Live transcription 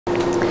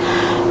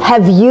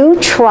Have you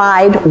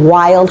tried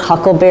wild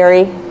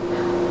huckleberry?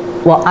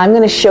 Well, I'm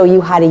going to show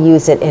you how to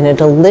use it in a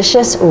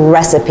delicious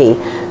recipe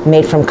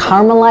made from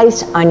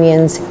caramelized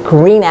onions,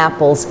 green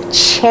apples,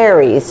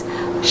 cherries,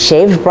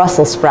 shaved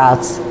Brussels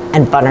sprouts,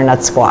 and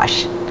butternut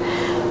squash.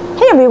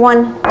 Hey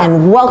everyone,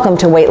 and welcome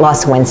to Weight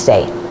Loss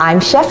Wednesday. I'm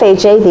Chef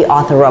AJ, the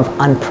author of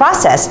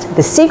Unprocessed,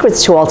 The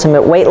Secrets to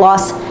Ultimate Weight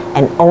Loss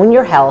and Own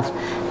Your Health,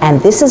 and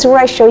this is where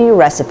I show you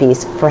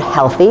recipes for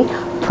healthy,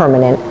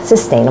 permanent,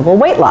 sustainable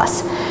weight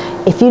loss.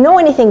 If you know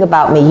anything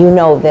about me, you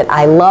know that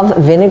I love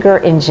vinegar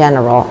in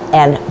general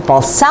and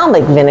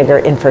balsamic vinegar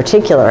in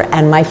particular,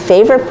 and my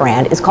favorite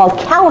brand is called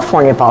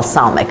California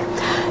Balsamic.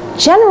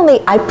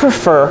 Generally, I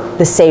prefer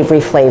the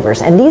savory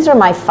flavors, and these are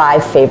my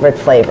 5 favorite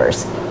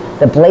flavors.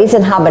 The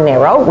blazing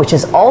habanero, which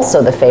is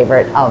also the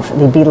favorite of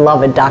the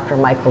beloved Dr.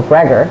 Michael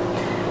Greger.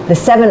 The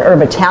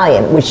 7-herb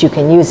Italian, which you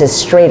can use as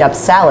straight up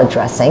salad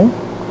dressing.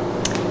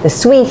 The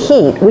sweet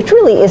heat, which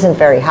really isn't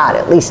very hot,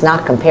 at least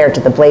not compared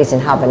to the blazing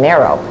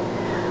habanero.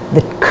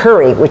 The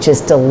curry, which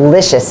is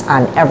delicious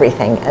on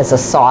everything as a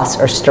sauce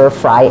or stir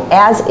fry,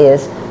 as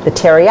is the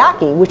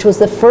teriyaki, which was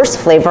the first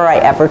flavor I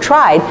ever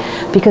tried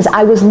because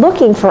I was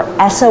looking for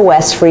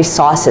SOS-free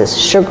sauces,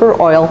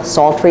 sugar, oil,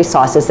 salt-free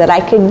sauces that I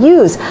could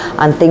use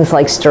on things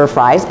like stir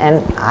fries,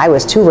 and I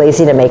was too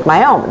lazy to make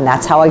my own, and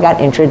that's how I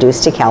got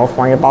introduced to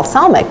California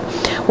Balsamic.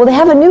 Well, they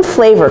have a new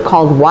flavor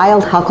called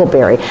Wild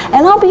Huckleberry,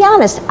 and I'll be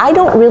honest, I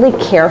don't really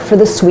care for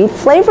the sweet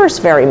flavors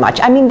very much.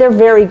 I mean, they're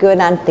very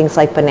good on things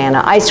like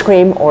banana ice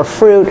cream or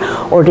fruit,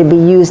 or to be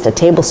used a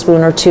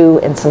tablespoon or 2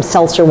 in some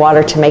seltzer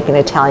water to make an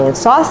Italian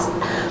sauce.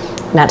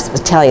 Not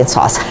Italian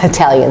sauce,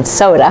 Italian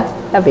soda.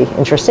 That'd be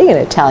interesting, an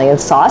Italian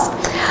sauce.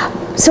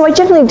 So I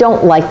generally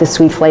don't like the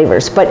sweet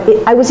flavors, but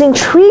I was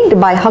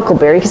intrigued by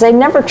huckleberry because I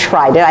never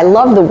tried it. I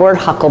love the word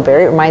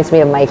huckleberry. It reminds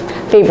me of my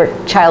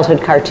favorite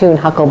childhood cartoon,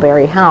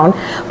 Huckleberry Hound.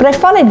 But I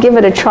thought I'd give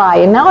it a try,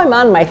 and now I'm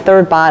on my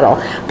 3rd bottle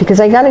because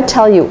I gotta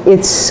tell you,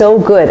 it's so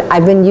good.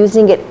 I've been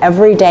using it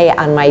every day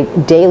on my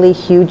daily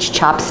huge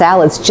chopped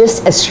salads,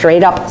 just as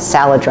straight up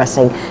salad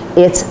dressing.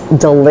 It's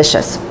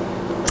delicious.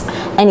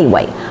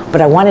 Anyway, but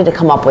I wanted to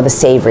come up with a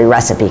savory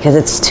recipe because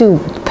it's too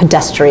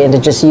pedestrian to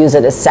just use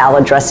it as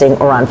salad dressing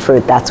or on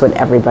fruit. That's what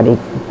everybody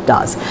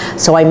does.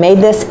 So I made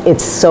this.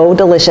 It's so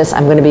delicious.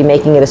 I'm going to be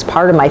making it as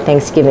part of my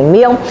Thanksgiving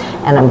meal,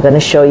 and I'm going to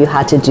show you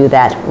how to do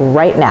that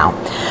right now.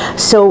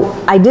 So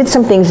I did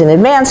some things in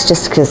advance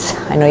just because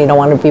I know you don't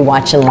want to be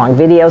watching long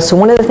videos. So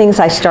one of the things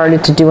I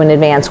started to do in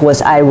advance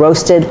was I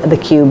roasted the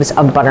cubes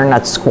of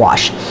butternut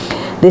squash.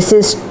 This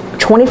is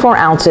 24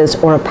 ounces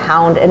or 1.5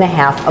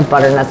 pounds of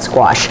butternut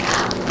squash.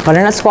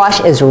 Butternut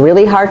squash is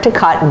really hard to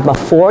cut, and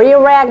before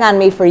you rag on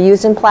me for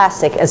using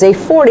plastic, as a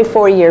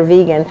 44-year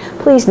vegan,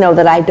 please know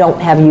that I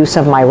don't have use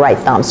of my right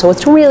thumb, so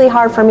it's really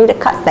hard for me to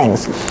cut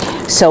things.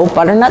 So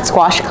butternut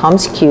squash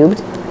comes cubed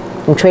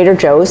from Trader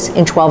Joe's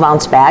in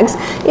 12-ounce bags.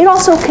 It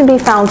also can be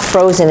found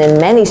frozen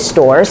in many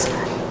stores,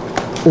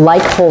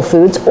 like Whole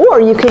Foods, or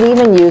you could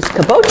even use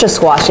kabocha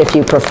squash if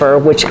you prefer,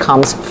 which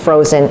comes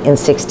frozen in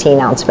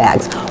 16-ounce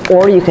bags.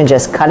 Or you can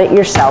just cut it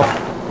yourself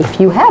if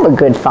you have a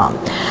good thumb.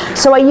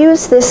 So I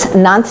use this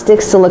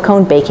non-stick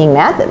silicone baking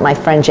mat that my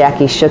friend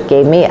Jackie Shook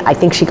gave me. I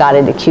think she got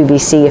it at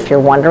QVC, if you're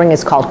wondering.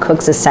 It's called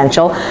Cook's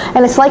Essential,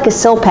 and it's like a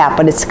Silpat,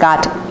 but it's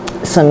got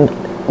some,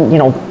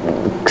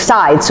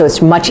 sides, so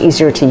it's much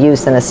easier to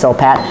use than a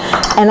Silpat.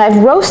 And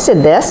I've roasted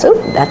this,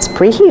 that's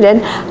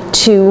preheated,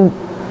 to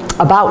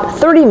about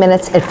 30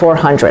 minutes at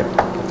 400.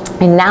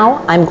 And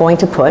now I'm going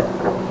to put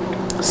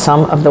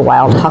some of the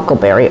wild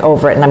huckleberry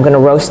over it, and I'm going to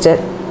roast it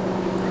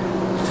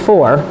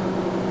for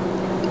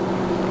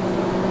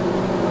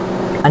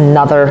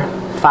another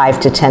 5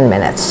 to 10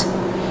 minutes.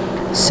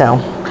 So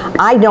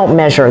I don't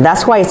measure.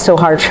 That's why it's so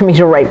hard for me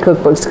to write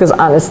cookbooks, because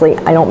honestly,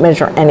 I don't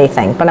measure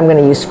anything. But I'm going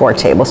to use 4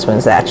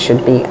 tablespoons. That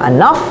should be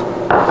enough.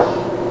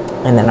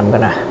 And then I'm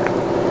going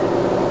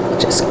to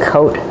just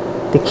coat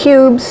the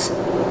cubes.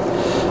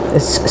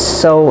 It's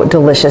so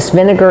delicious.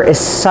 Vinegar is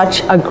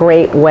such a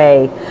great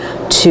way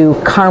to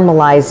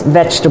caramelize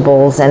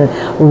vegetables and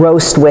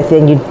roast with.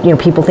 And you know,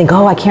 people think,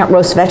 oh, I can't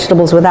roast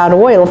vegetables without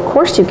oil. Of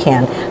course you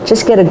can.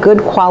 Just get a good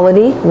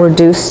quality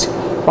reduced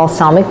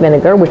balsamic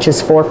vinegar, which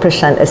is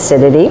 4%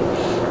 acidity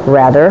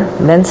rather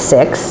than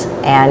 6,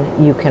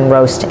 and you can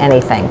roast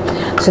anything.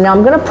 So now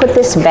I'm going to put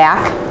this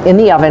back in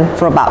the oven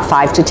for about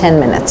 5 to 10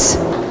 minutes.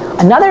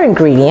 Another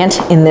ingredient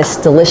in this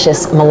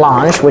delicious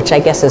melange, which I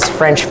guess is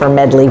French for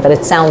medley, but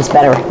it sounds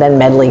better than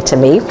medley to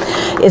me,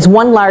 is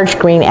 1 large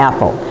green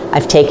apple.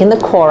 I've taken the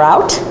core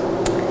out.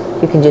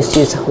 You can just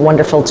use a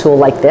wonderful tool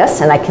like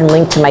this, and I can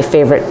link to my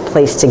favorite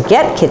place to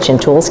get kitchen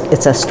tools.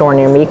 It's a store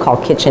near me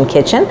called Kitchen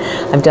Kitchen.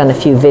 I've done a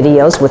few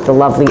videos with the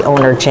lovely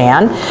owner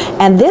Jan,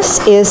 and this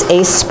is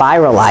a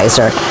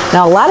spiralizer.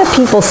 Now, a lot of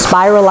people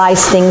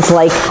spiralize things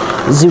like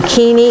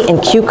zucchini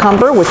and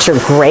cucumber, which are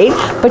great,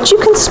 but you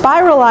can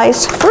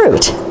spiralize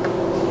fruit.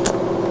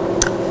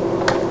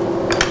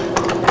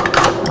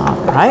 All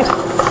right.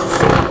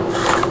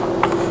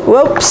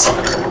 Whoops.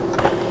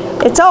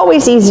 It's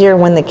always easier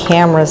when the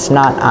camera's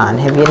not on.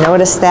 Have you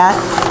noticed that?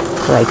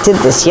 But I did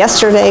this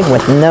yesterday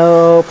with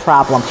no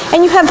problem.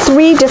 And you have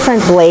 3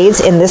 different blades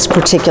in this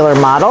particular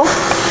model.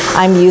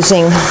 I'm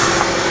using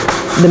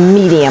the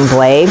medium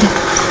blade.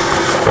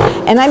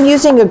 And I'm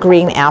using a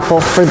green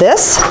apple for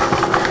this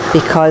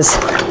because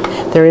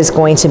there is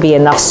going to be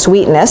enough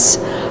sweetness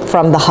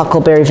from the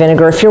huckleberry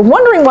vinegar. If you're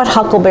wondering what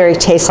huckleberry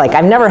tastes like,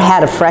 I've never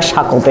had a fresh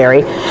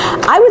huckleberry.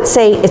 I would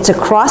say it's a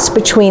cross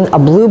between a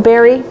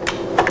blueberry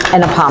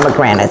and a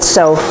pomegranate.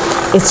 So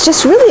it's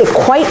just really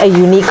quite a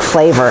unique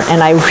flavor.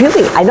 And I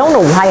don't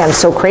know why I'm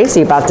so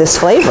crazy about this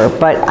flavor,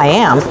 but I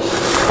am.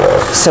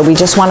 So we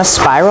just want to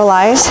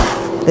spiralize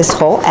this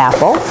whole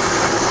apple.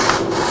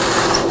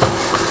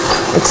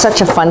 It's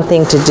such a fun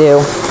thing to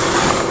do.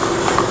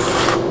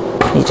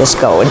 You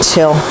just go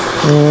until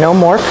no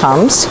more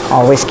comes.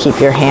 Always keep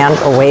your hand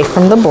away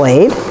from the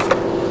blade.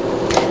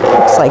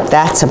 Looks like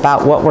that's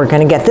about what we're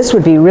going to get. This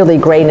would be really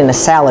great in a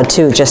salad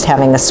too, just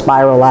having a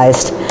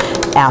spiralized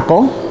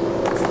apple.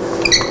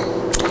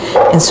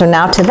 And so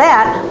now to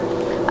that,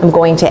 I'm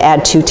going to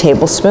add 2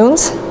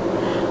 tablespoons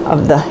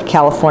of the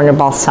California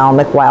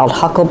Balsamic wild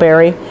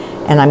huckleberry,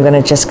 and I'm going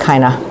to just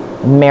kind of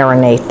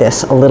marinate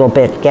this a little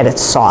bit, get it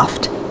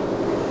soft.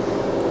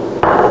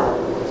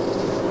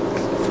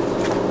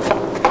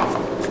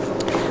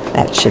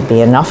 That should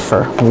be enough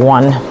for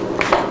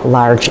 1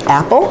 large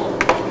apple.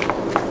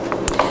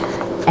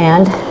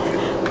 And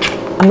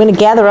I'm going to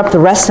gather up the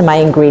rest of my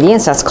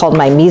ingredients. That's called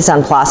my mise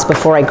en place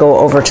before I go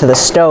over to the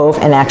stove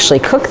and actually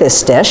cook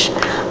this dish.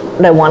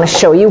 But I want to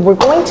show you, we're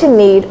going to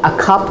need a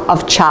cup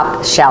of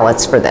chopped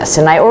shallots for this.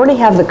 And I already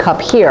have the cup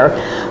here.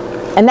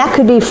 And that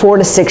could be 4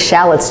 to 6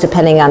 shallots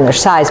depending on their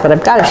size, but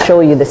I've got to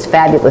show you this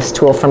fabulous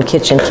tool from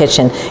Kitchen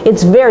Kitchen.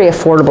 It's very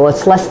affordable.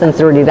 It's less than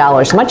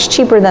 $30, much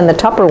cheaper than the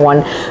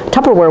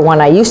Tupperware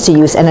one I used to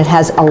use, and it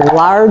has a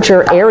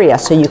larger area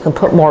so you can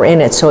put more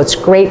in it. So it's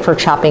great for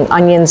chopping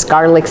onions,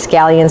 garlic,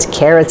 scallions,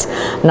 carrots,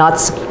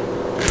 nuts.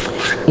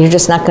 You're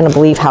just not going to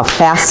believe how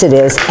fast it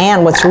is.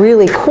 And what's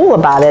really cool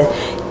about it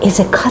is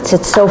it cuts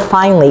it so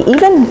finely.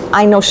 Even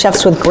I know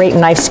chefs with great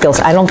knife skills,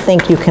 I don't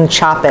think you can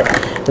chop it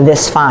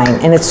this fine.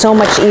 And it's so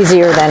much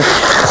easier than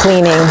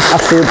cleaning a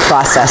food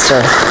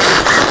processor.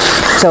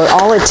 So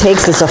all it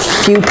takes is a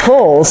few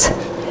pulls,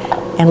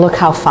 and look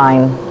how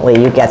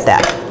finely you get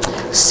that.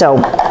 So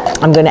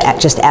I'm going to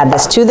just add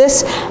this to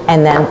this,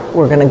 and then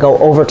we're going to go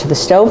over to the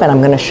stove and I'm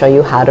going to show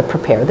you how to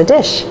prepare the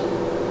dish.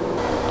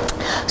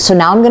 So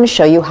now I'm going to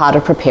show you how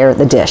to prepare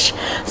the dish.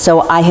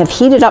 So I have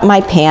heated up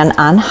my pan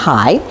on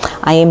high.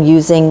 I am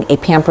using a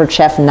Pampered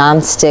Chef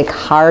non-stick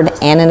hard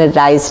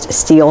anodized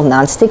steel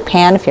non-stick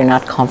pan. If you're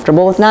not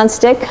comfortable with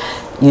non-stick,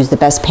 use the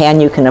best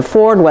pan you can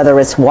afford, whether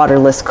it's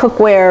waterless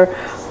cookware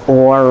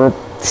or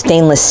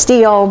stainless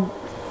steel.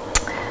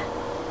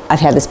 I've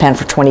had this pan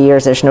for 20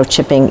 years. There's no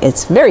chipping.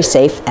 It's very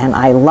safe, and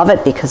I love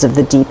it because of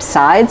the deep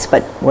sides,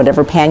 but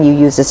whatever pan you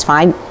use is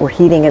fine. We're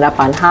heating it up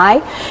on high,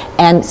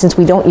 and since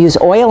we don't use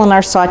oil in our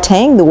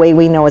sauteing, the way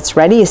we know it's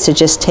ready is to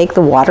just take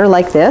the water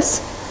like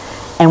this,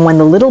 and when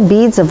the little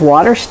beads of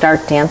water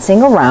start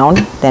dancing around,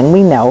 then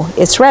we know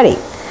it's ready.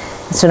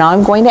 So now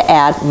I'm going to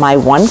add my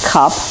 1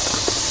 cup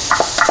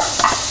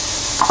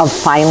of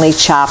finely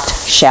chopped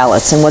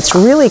shallots. And what's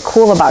really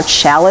cool about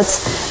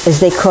shallots is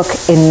they cook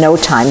in no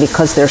time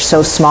because they're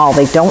so small.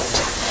 They don't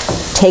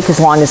take as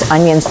long as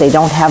onions. They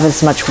don't have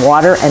as much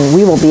water, and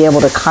we will be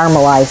able to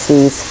caramelize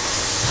these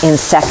in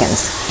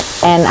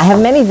seconds. And I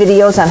have many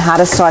videos on how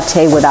to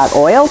saute without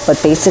oil,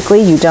 but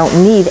basically you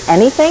don't need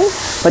anything.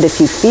 But if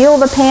you feel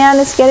the pan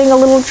is getting a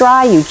little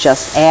dry, you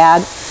just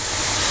add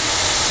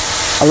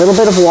a little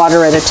bit of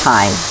water at a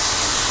time.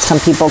 Some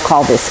people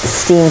call this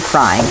steam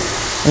frying.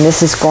 And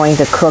this is going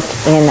to cook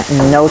in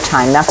no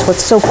time. That's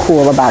what's so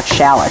cool about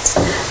shallots.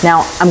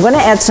 Now, I'm going to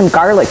add some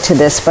garlic to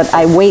this, but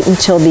I wait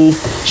until the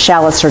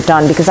shallots are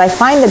done because I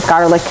find that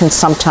garlic can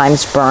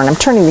sometimes burn. I'm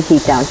turning the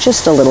heat down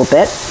just a little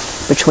bit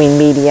between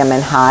medium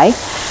and high.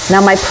 Now,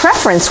 my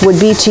preference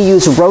would be to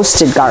use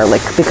roasted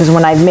garlic because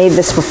when I've made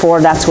this before,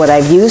 that's what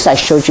I've used. I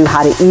showed you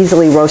how to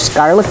easily roast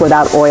garlic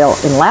without oil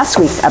in last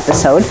week's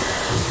episode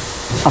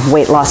of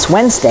Weight Loss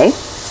Wednesday.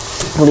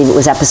 I believe it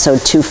was episode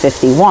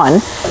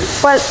 251,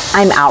 but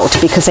I'm out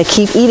because I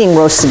keep eating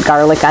roasted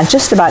garlic on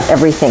just about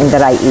everything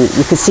that I eat.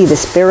 You can see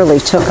this barely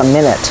took a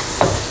minute.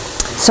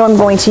 So I'm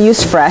going to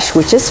use fresh,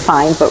 which is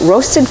fine, but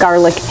roasted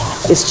garlic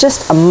is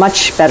just a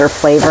much better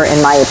flavor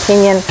in my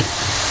opinion.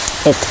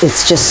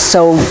 It's just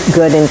so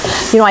good. And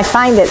you know, I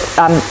find that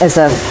as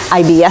a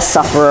IBS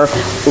sufferer,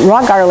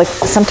 raw garlic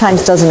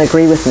sometimes doesn't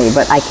agree with me,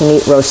 but I can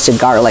eat roasted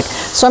garlic.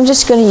 So I'm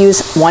just going to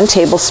use 1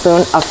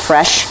 tablespoon of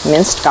fresh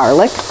minced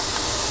garlic.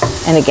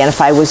 And again,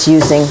 if I was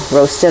using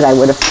roasted, I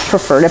would have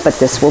preferred it, but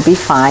this will be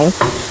fine.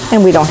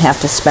 And we don't have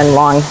to spend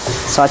long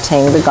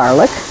sauteing the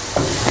garlic.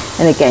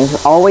 And again, you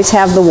always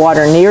have the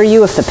water near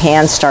you. If the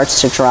pan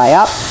starts to dry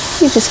up,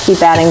 you just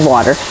keep adding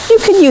water. You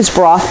could use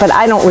broth, but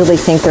I don't really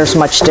think there's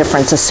much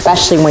difference,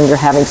 especially when you're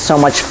having so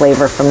much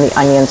flavor from the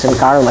onions and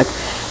garlic.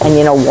 And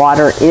you know,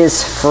 water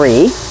is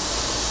free.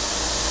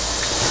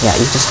 Yeah,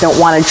 you just don't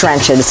want to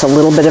drench it. It's a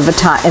little bit of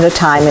at a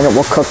time, and it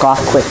will cook off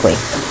quickly.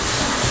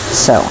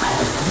 So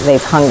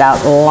They've hung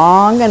out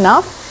long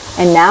enough.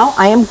 And now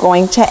I am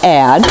going to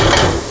add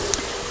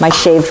my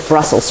shaved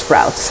Brussels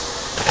sprouts.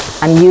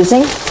 I'm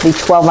using the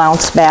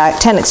 10-ounce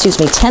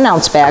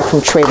bag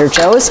from Trader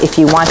Joe's. If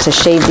you want to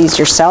shave these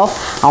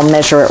yourself, I'll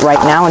measure it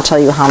right now and tell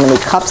you how many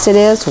cups it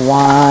is.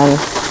 1,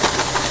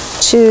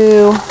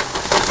 2,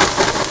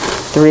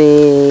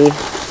 3,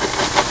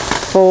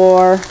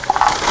 4.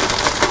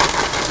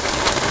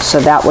 So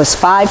that was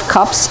 5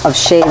 cups of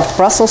shaved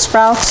Brussels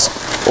sprouts,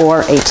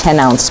 or a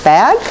 10-ounce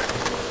bag.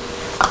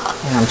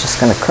 And I'm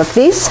just going to cook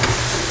these.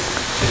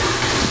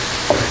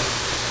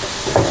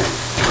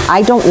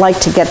 I don't like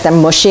to get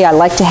them mushy. I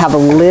like to have a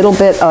little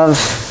bit of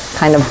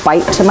kind of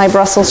bite to my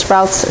Brussels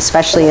sprouts,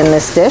 especially in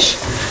this dish.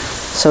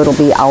 So it'll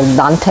be al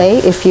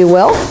dente, if you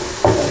will.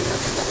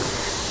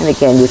 And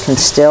again, you can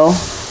still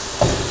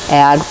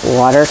add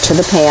water to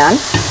the pan.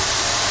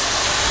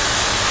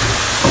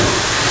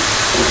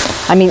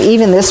 I mean,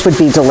 even this would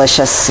be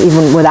delicious,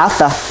 even without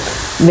the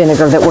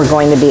vinegar that we're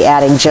going to be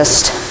adding.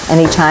 Just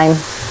anytime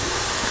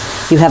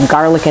you have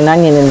garlic and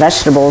onion and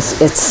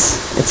vegetables,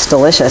 it's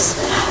delicious.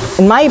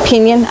 In my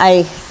opinion,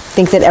 I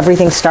think that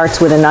everything starts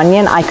with an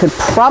onion. I could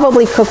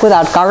probably cook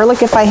without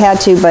garlic if I had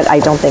to, but I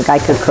don't think I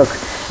could cook,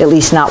 at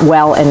least not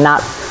well, and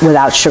not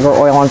without sugar,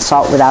 oil, and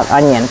salt without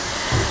onion.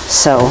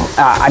 So,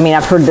 I mean,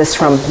 I've heard this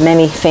from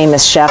many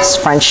famous chefs.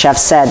 French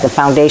chefs said the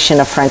foundation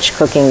of French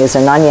cooking is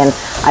an onion.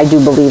 I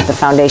do believe the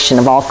foundation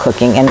of all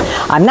cooking. And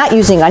I'm not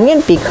using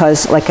onion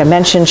because, like I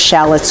mentioned,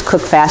 shallots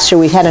cook faster.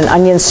 We had an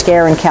onion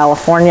scare in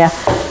California,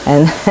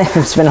 and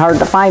it's been hard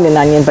to find an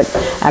onion, but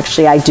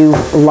actually I do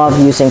love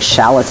using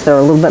shallots. They're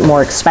a little bit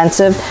more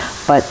expensive,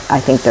 but I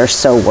think they're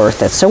so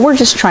worth it. So we're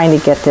just trying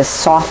to get this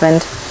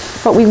softened,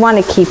 but we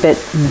want to keep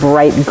it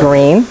bright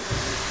green.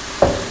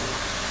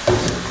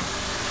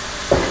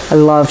 I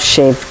love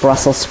shaved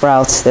Brussels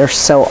sprouts. They're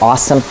so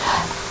awesome.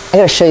 I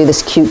gotta show you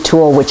this cute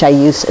tool which I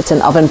use. It's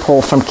an oven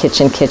pole from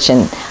Kitchen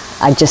Kitchen.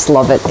 I just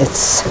love it.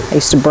 I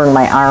used to burn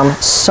my arm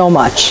so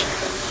much.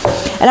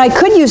 And I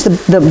could use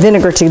the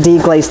vinegar to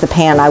deglaze the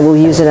pan. I will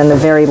use it in the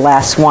very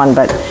last one,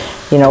 but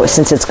you know,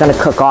 since it's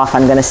gonna cook off,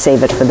 I'm gonna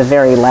save it for the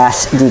very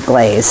last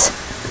deglaze.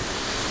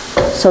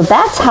 So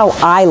that's how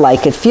I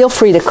like it. Feel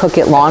free to cook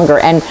it longer.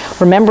 And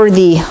remember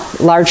the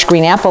large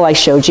green apple I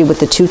showed you with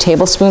the 2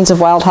 tablespoons of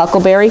wild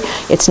huckleberry?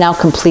 It's now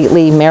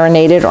completely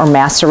marinated or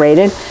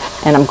macerated,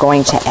 and I'm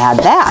going to add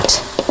that.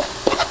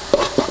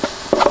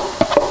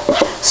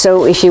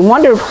 So if you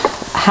wonder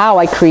how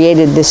I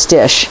created this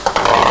dish,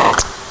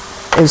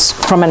 it was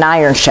from an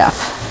Iron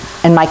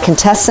Chef, and my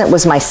contestant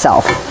was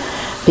myself,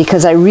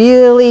 because I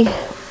really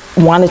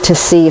wanted to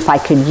see if I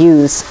could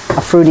use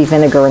a fruity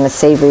vinegar in the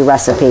savory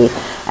recipe,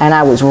 and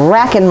I was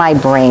racking my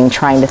brain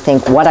trying to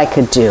think what I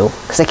could do,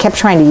 because I kept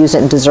trying to use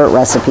it in dessert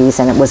recipes,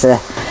 and it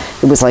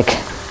was like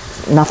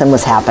nothing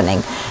was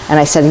happening. And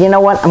I said, you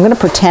know what, I'm going to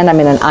pretend I'm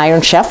in an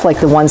Iron Chef like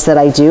the ones that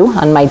I do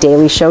on my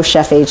daily show,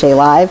 Chef AJ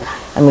Live,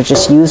 and we'll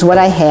just use what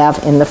I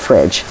have in the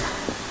fridge.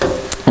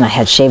 And I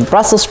had shaved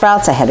Brussels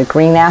sprouts, I had a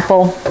green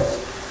apple,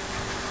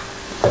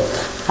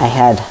 I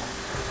had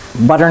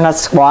butternut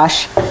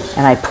squash,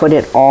 and I put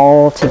it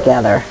all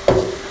together.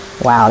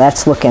 Wow,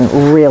 that's looking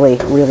really,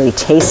 really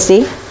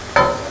tasty.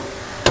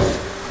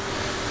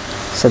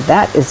 So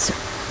that is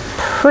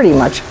pretty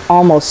much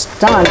almost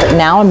done, but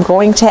now I'm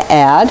going to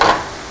add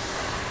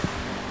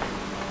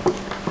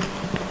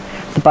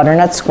the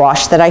butternut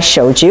squash that I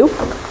showed you,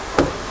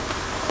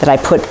 that I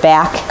put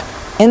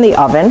back in the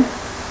oven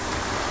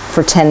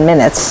for 10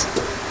 minutes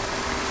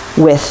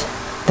with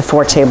the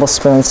 4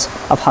 tablespoons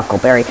of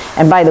huckleberry.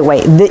 And by the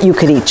way, you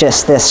could eat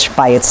just this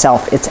by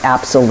itself. It's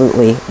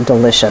absolutely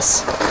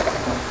delicious.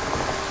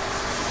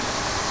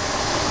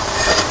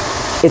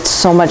 It's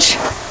so much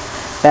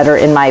better,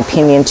 in my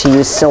opinion, to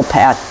use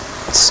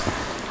silpats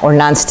or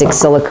nonstick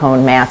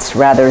silicone mats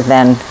rather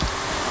than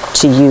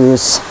to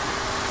use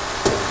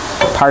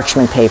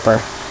parchment paper.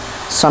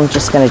 So I'm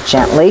just going to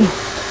gently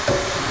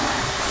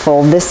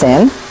fold this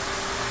in.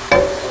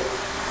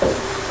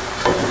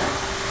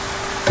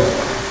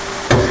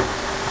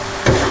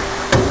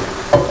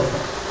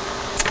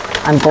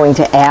 I'm going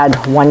to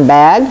add 1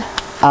 bag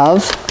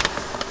of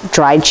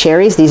dried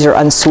cherries. These are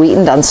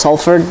unsweetened,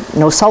 unsulfured,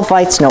 no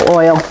sulfites, no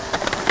oil.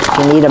 If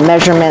you need a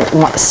measurement,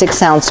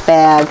 6-ounce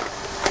bag.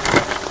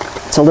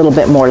 It's a little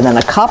bit more than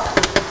a cup.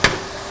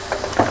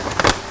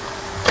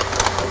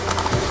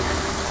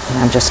 And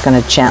I'm just going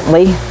to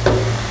gently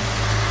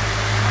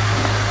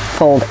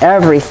fold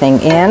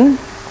everything in.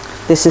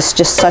 This is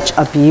just such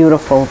a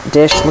beautiful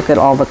dish. Look at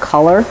all the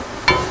color.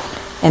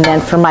 And then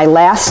for my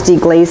last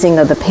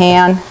deglazing of the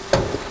pan,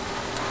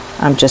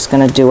 I'm just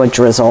going to do a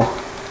drizzle.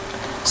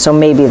 So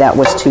maybe that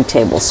was 2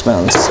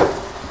 tablespoons.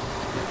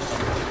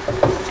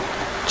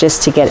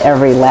 Just to get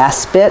every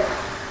last bit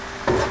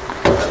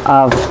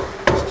of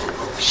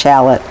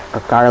shallot or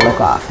garlic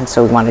off. And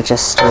so we want to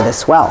just stir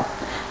this well.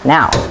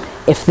 Now,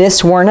 if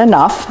this weren't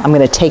enough, I'm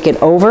going to take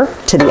it over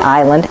to the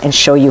island and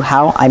show you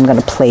how I'm going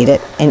to plate it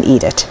and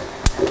eat it.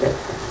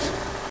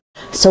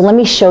 So let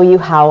me show you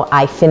how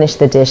I finish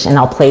the dish, and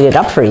I'll plate it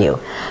up for you.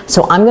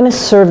 So I'm going to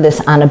serve this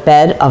on a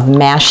bed of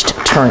mashed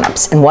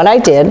turnips. And what I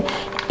did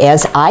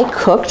is I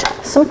cooked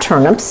some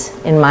turnips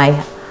in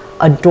my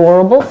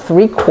adorable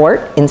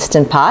 3-quart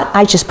Instant Pot.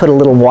 I just put a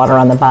little water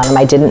on the bottom.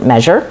 I didn't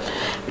measure.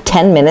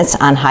 10 minutes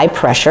on high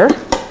pressure.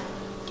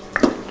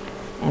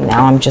 And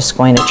now I'm just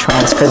going to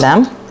transfer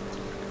them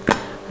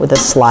with a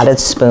slotted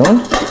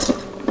spoon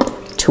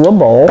to a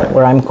bowl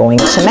where I'm going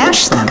to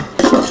mash them.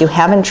 If you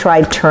haven't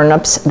tried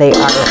turnips, they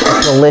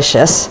are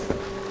delicious.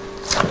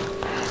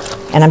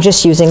 And I'm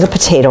just using a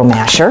potato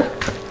masher.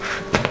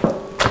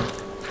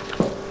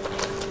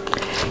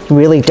 You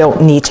really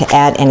don't need to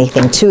add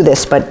anything to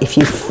this, but if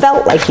you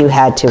felt like you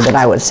had to, what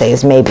I would say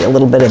is maybe a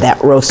little bit of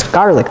that roast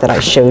garlic that I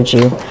showed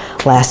you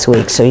last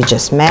week. So you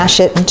just mash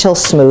it until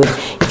smooth.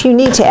 If you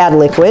need to add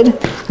liquid,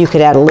 you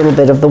could add a little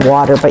bit of the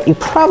water, but you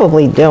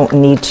probably don't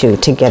need to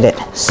get it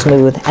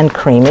smooth and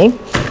creamy.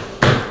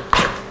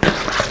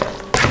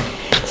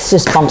 This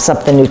just bumps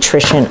up the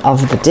nutrition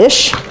of the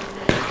dish.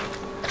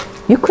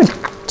 You could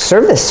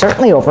serve this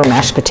certainly over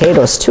mashed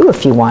potatoes too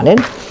if you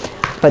wanted.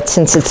 But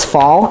since it's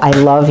fall, I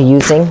love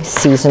using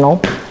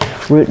seasonal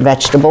root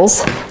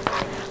vegetables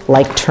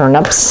like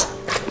turnips,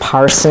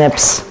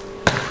 parsnips,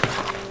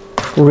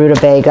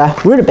 rutabaga.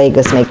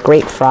 Rutabagas make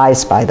great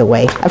fries, by the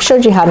way. I've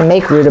showed you how to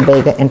make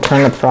rutabaga and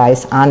turnip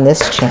fries on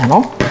this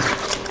channel.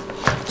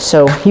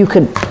 So you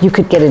could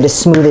get it as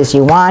smooth as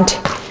you want.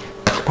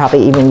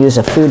 Probably even use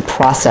a food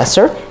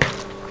processor.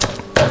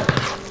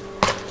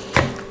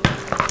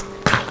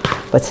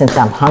 But since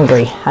I'm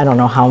hungry, I don't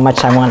know how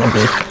much I want to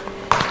be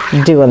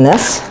doing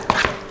this.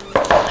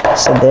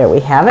 So there we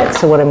have it.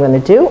 So what I'm going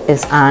to do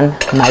is on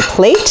my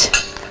plate,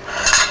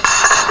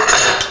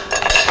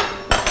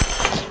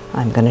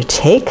 I'm going to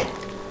take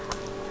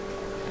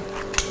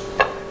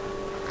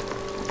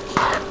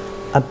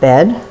a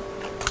bed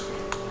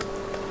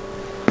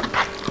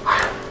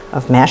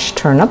of mashed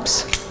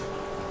turnips.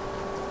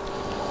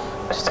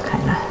 Just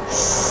kind of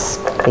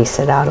space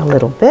it out a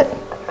little bit.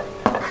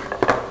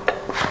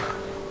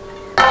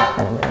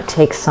 And I'm going to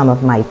take some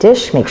of my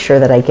dish, make sure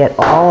that I get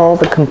all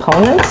the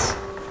components.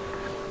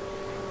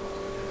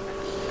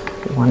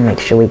 We want to make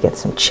sure we get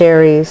some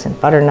cherries and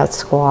butternut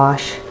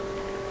squash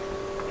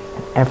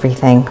and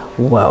everything.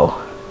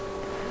 Whoa.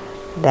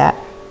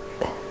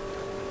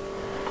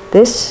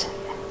 This,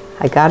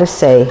 I gotta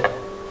say,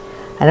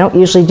 I don't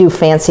usually do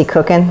fancy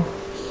cooking,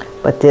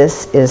 but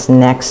this is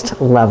next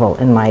level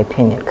in my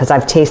opinion, because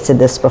I've tasted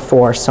this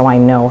before, so I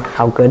know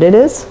how good it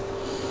is.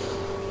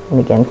 And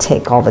again,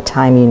 take all the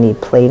time you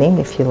need plating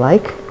if you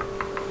like.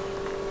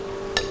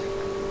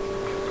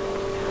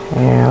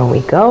 There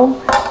we go.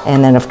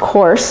 And then of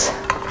course,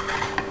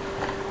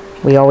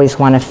 we always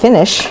want to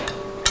finish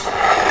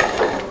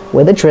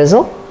with a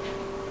drizzle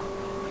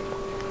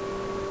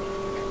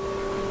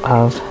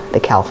of the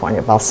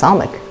California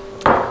Balsamic.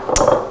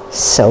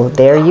 So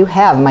there you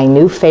have my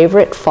new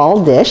favorite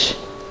fall dish,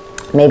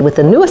 made with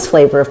the newest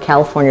flavor of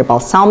California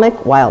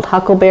Balsamic, wild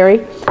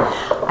huckleberry.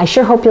 I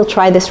sure hope you'll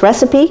try this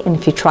recipe, and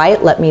if you try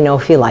it, let me know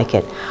if you like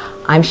it.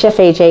 I'm Chef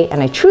AJ,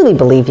 and I truly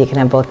believe you can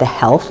have both the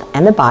health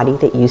and the body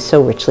that you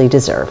so richly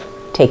deserve.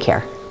 Take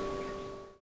care.